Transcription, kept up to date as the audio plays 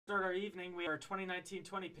Start our evening. We are 2019-20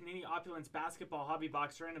 Panini Opulence Basketball Hobby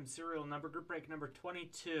Box Random Serial Number Group Break number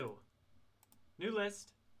 22. New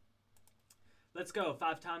list. Let's go.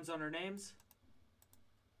 5 times on our names.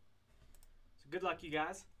 So good luck, you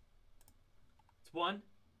guys. It's 1,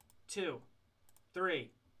 2,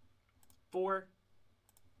 3, 4,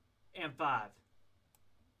 and 5.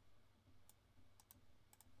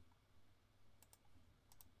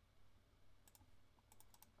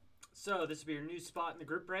 So this will be your new spot in the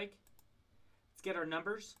group break. Let's get our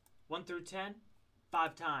numbers, 1 through 10,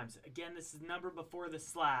 5 times. Again, this is number before the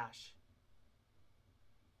slash.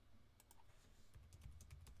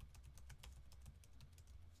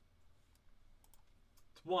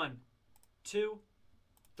 It's 1, 2,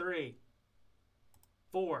 3,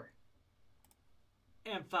 4,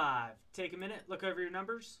 and 5. Take a minute, look over your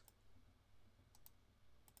numbers.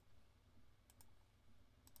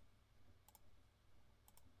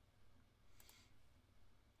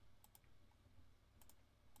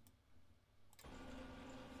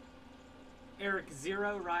 Eric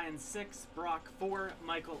 0, Ryan 6, Brock 4,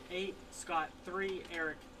 Michael 8, Scott 3,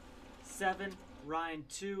 Eric 7, Ryan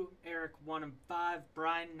 2, Eric 1 and 5,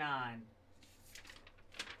 Brian 9.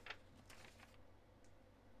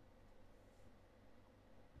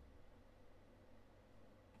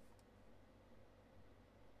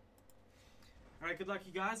 Alright, good luck,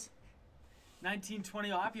 you guys.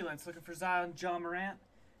 1920 Opulence, looking for Zion John Morant.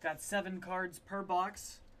 Got 7 cards per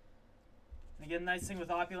box. And again, nice thing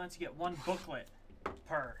with Opulence, you get 1 booklet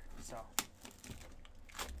per. So,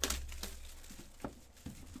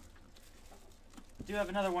 do have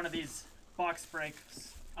another one of these box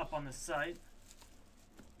breaks up on the site.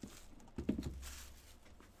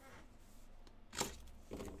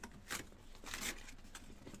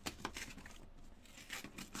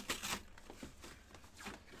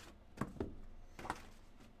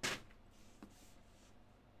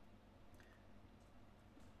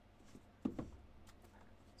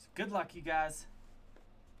 Good luck, you guys.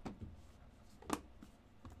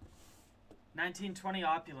 1920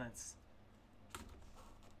 Opulence.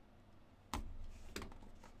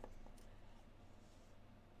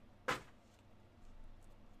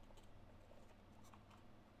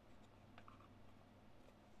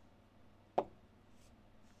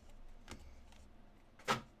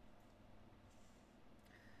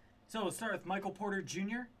 So we'll start with Michael Porter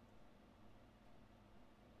Jr.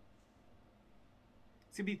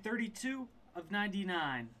 It's going to be 32 of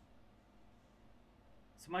 99.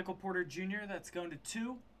 So Michael Porter Jr., that's going to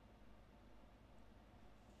 2.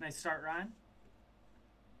 Nice start, Ryan.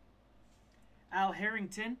 Al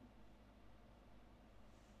Harrington.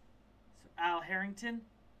 So Al Harrington,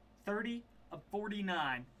 30 of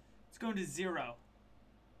 49. It's going to 0.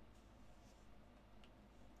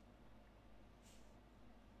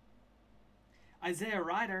 Isaiah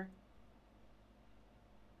Ryder.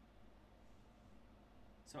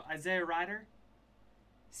 So Isaiah Ryder,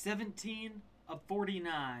 17 of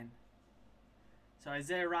 49. So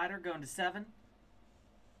Isaiah Ryder going to 7.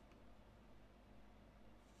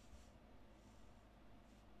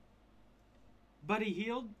 Buddy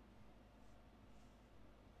Hield.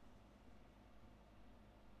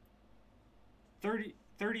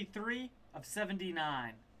 $33 of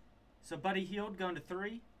 79. So Buddy Hield going to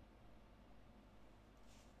 3.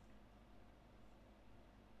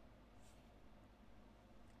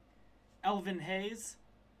 Elvin Hayes.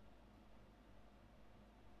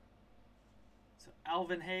 So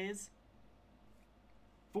Elvin Hayes,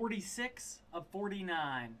 46 of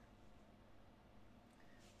 49.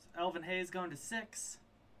 So Elvin Hayes going to 6.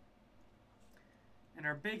 And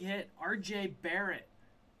our big hit, RJ Barrett.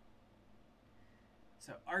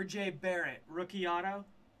 So RJ Barrett, rookie auto.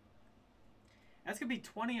 That's going to be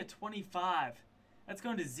 20 of 25. That's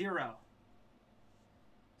going to 0.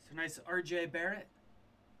 So nice RJ Barrett.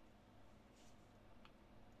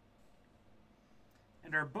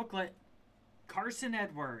 And our booklet, Carson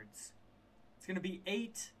Edwards. It's going to be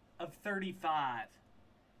 8 of 35.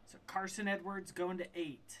 So Carson Edwards going to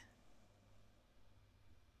 8.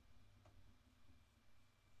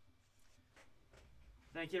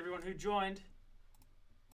 Thank you, everyone who joined.